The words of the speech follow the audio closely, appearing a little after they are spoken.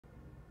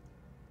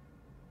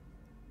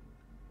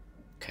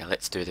Okay,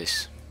 let's do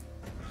this.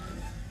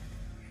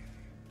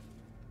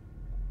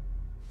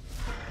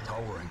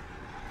 Towering,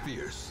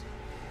 fierce,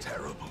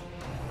 terrible,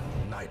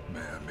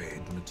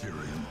 nightmare-made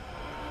material.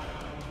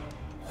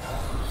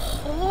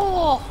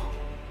 Oh!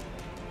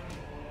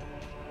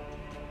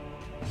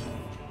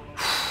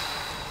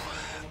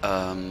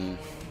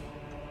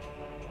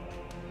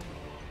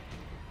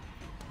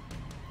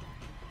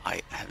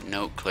 I have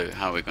no clue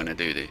how we're gonna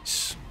do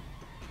this.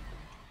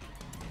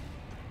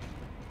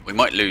 We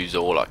might lose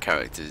all our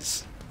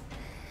characters.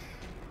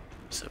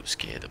 I'm so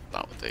scared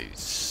about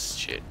these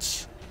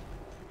shits.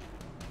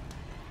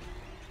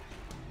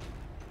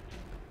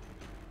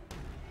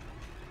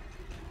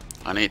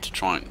 I need to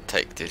try and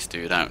take this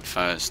dude out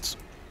first.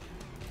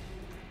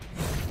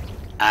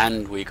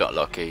 And we got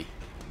lucky.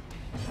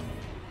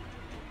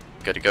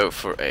 Gotta go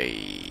for a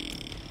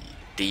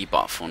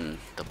debuff on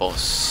the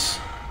boss.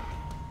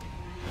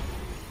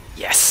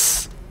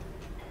 Yes!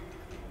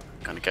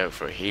 Gonna go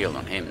for a heal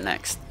on him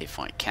next if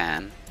I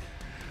can.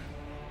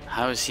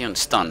 How is he on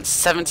stun?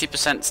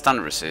 70% stun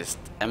resist.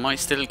 Am I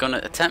still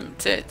gonna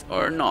attempt it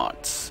or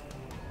not?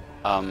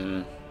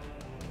 I'm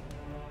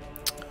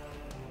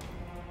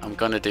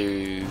gonna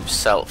do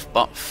self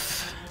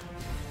buff.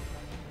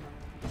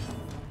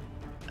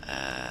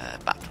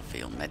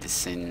 Battlefield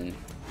medicine.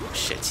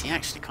 Shit, he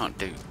actually can't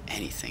do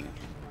anything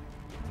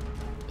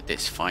with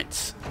this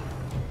fight.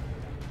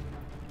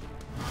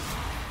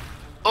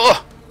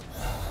 Oh!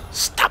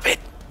 Stop it!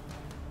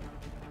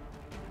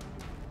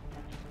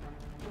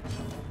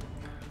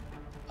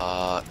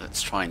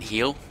 Let's try and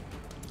heal.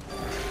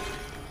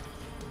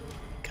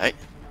 Okay.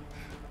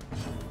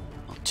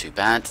 Not too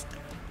bad.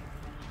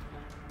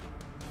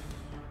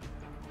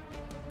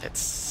 Let's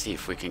see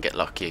if we can get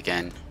lucky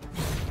again.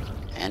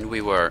 And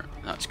we were.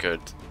 That's good.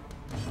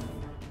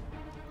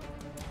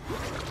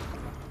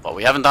 Well,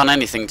 we haven't done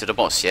anything to the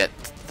boss yet.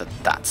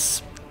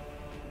 That's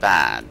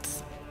bad.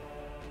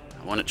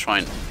 I want to try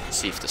and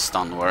see if the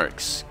stun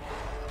works.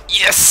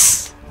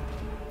 Yes!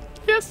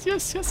 Yes,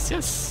 yes, yes,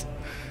 yes.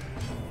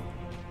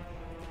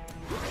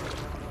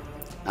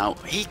 Now,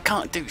 he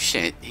can't do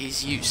shit.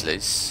 He's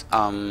useless.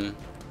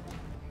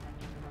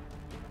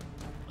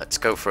 Let's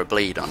go for a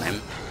bleed on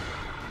him.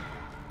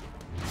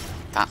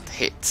 That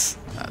hits.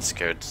 That's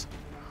good.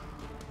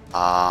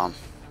 I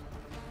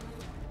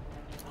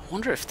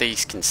wonder if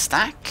these can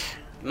stack?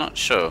 I'm not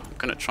sure. I'm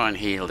gonna try and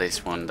heal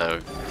this one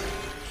though.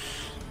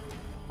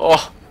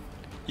 Oh!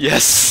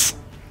 Yes!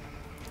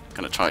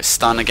 Gonna try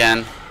stun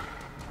again.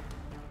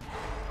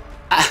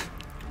 Ah!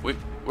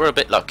 We're a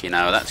bit lucky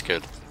now, that's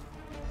good.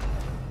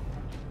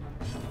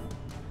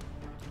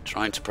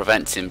 Trying to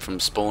prevent him from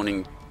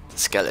spawning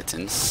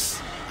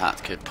skeletons.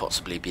 That could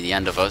possibly be the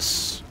end of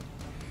us.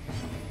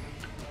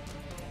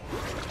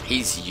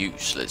 He's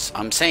useless.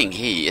 I'm saying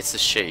he, it's a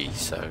she,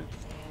 so...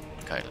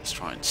 Okay, let's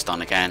try and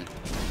stun again.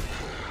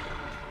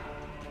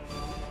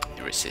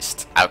 You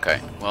resist. Okay,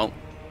 well...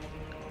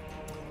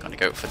 Gonna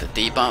go for the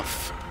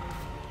debuff.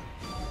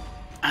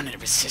 And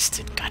it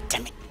resisted, god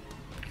damn it.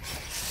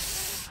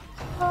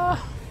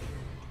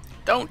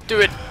 Don't do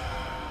it!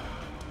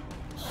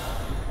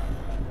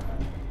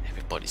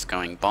 Everybody's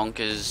going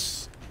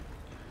bonkers.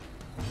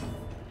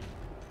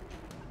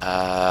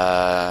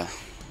 Gotta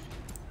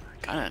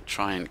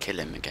try and kill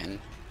him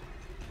again.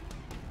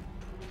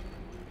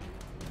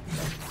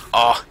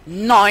 Oh,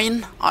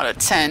 9 out of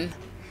 10.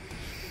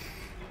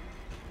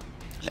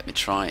 Let me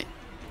try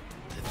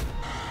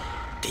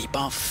the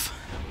debuff.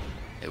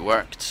 It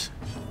worked.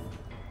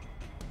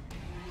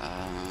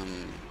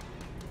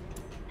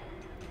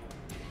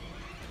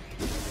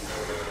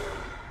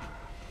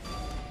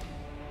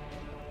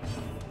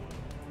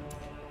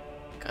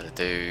 Gotta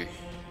do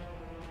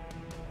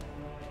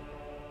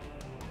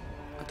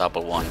a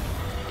double one.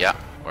 Yeah,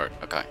 work.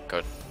 Okay,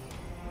 good.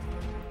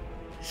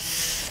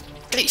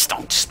 Please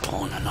don't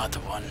spawn another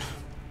one.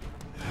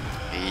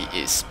 He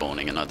is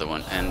spawning another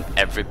one, and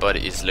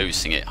everybody is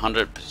losing it.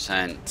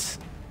 100%.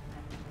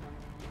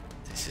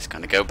 This is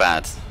gonna go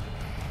bad.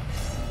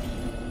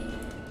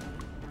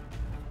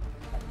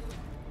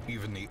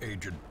 Even the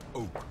aged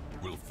oak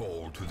will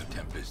fall to the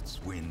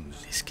tempest's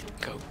winds. This could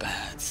go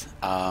bad.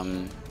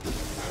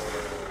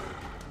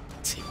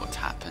 Let's see what's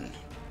happened.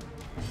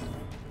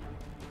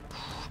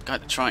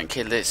 Got to try and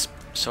kill this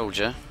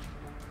soldier.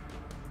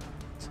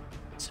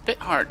 It's a bit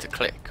hard to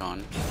click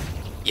on.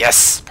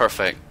 Yes,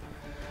 perfect.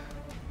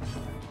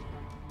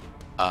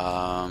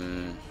 Yeah,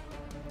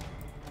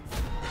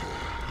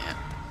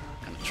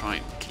 gonna try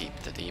and keep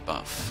the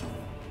debuff.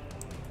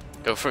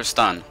 Go for a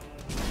stun.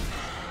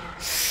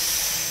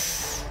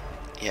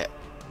 Yeah,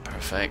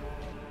 perfect.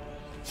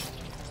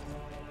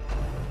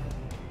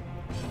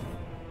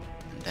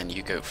 And then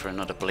you go for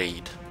another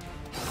bleed.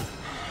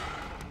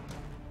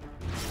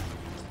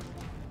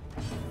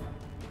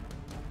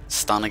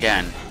 Stun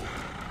again.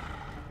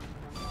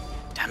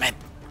 Damn it.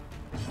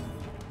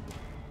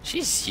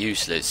 She's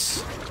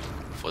useless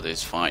for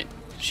this fight.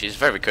 She's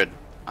very good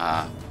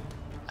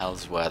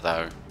elsewhere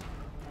though.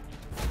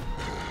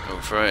 Go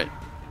for it.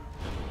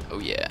 Oh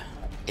yeah.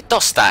 It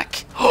does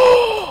stack.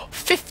 Oh,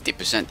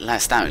 50%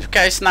 less damage.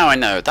 Okay, so now I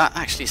know that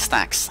actually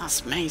stacks.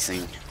 That's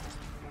amazing.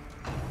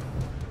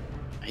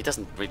 He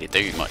doesn't really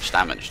do much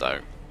damage though.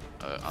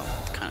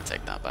 I'll kind of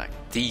take that back.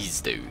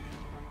 These do.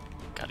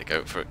 Gotta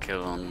go for a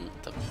kill on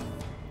the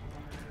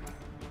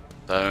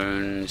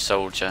bone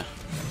soldier.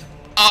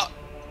 Ah!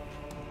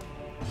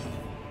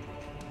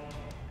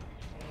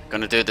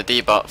 Gonna do the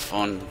debuff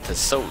on the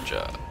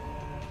soldier.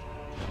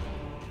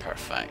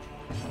 Perfect.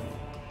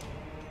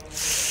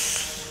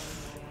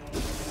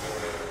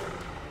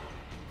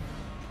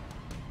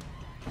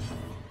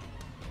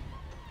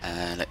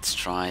 Let's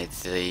try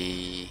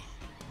the...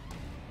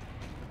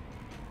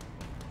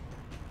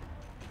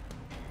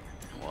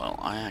 Well,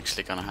 I'm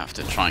actually gonna have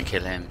to try and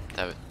kill him.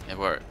 It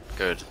worked.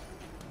 Good.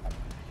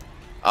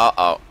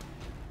 Uh-oh.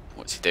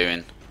 What's he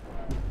doing?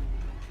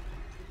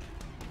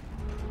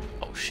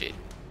 Oh shit.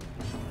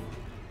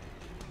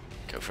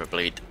 Go for a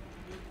bleed.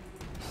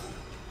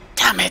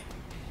 Damn it!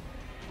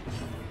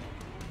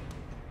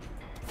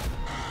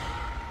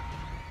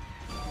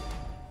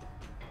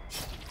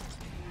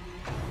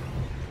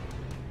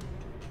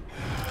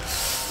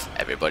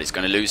 Everybody's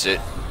gonna lose it.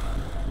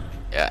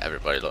 Yeah,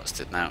 everybody lost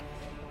it now.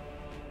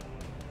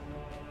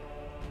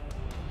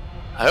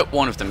 I hope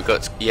one of them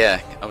gets...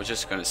 Yeah, I was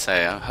just gonna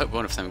say, I hope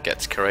one of them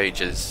gets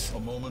courageous. A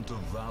moment of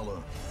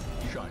valor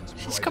shines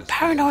He's got brightest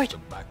paranoid.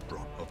 against the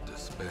backdrop of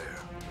despair.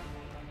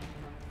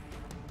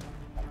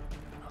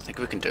 I think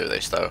we can do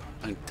this though.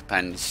 It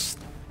depends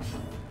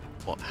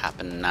what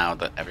happened now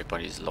that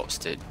everybody's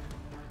lost it.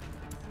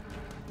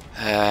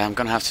 I'm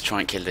gonna have to try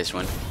and kill this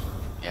one.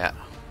 Yeah.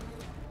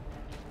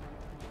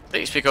 At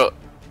least we got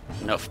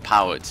enough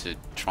power to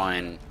try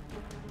and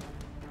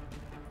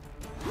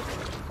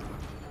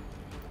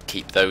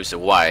keep those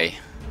away.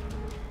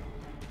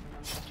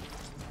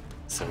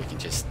 So we can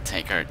just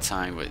take our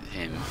time with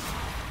him.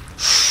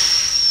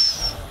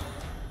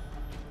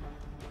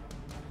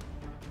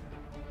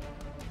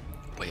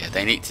 But yeah,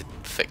 they need to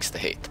fix the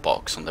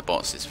hitbox on the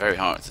boss. It's very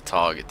hard to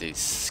target these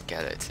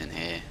skeletons in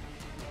here.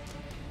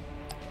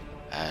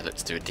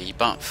 Let's do a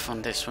debuff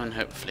on this one.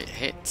 Hopefully it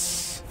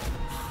hits.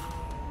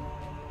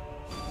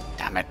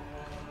 Damn it.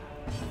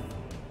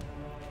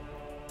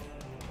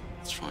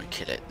 Let's try and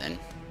kill it then.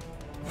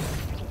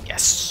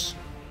 Yes.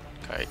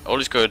 Okay, all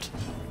is good.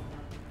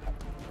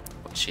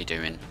 What's she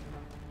doing?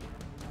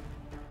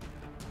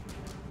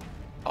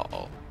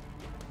 Uh-oh.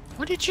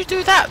 What did you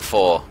do that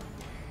for?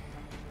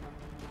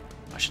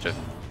 I should have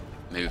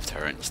moved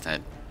her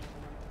instead.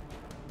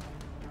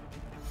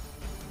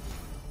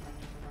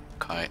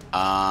 Okay,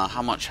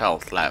 how much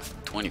health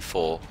left?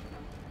 24.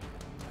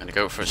 I'm gonna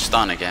go for a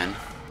stun again.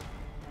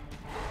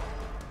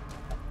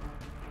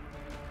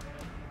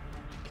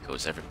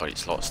 Because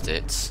everybody's lost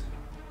it.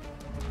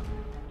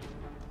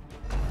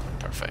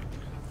 Perfect.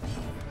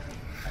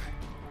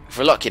 If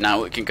we're lucky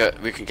now, we can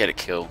get a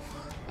kill.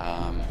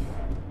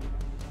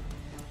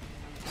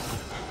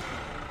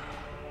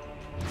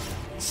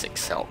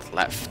 6 health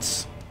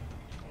left.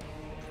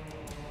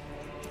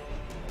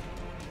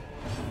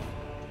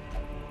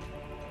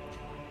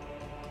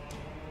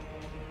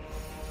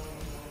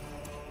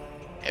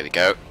 Here we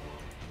go.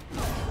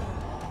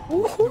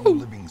 With no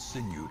living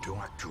sinew to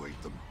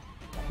actuate them,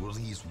 will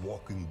these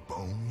walking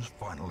bones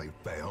finally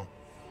fail?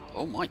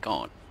 Oh my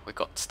god, we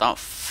got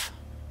stuff.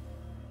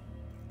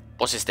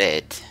 Boss is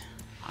dead.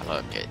 I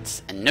like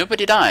it. And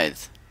nobody died.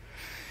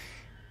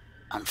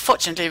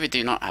 Unfortunately, we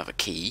do not have a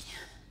key.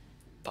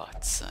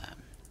 But,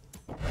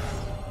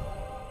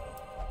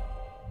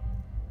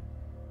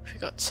 we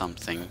got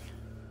something.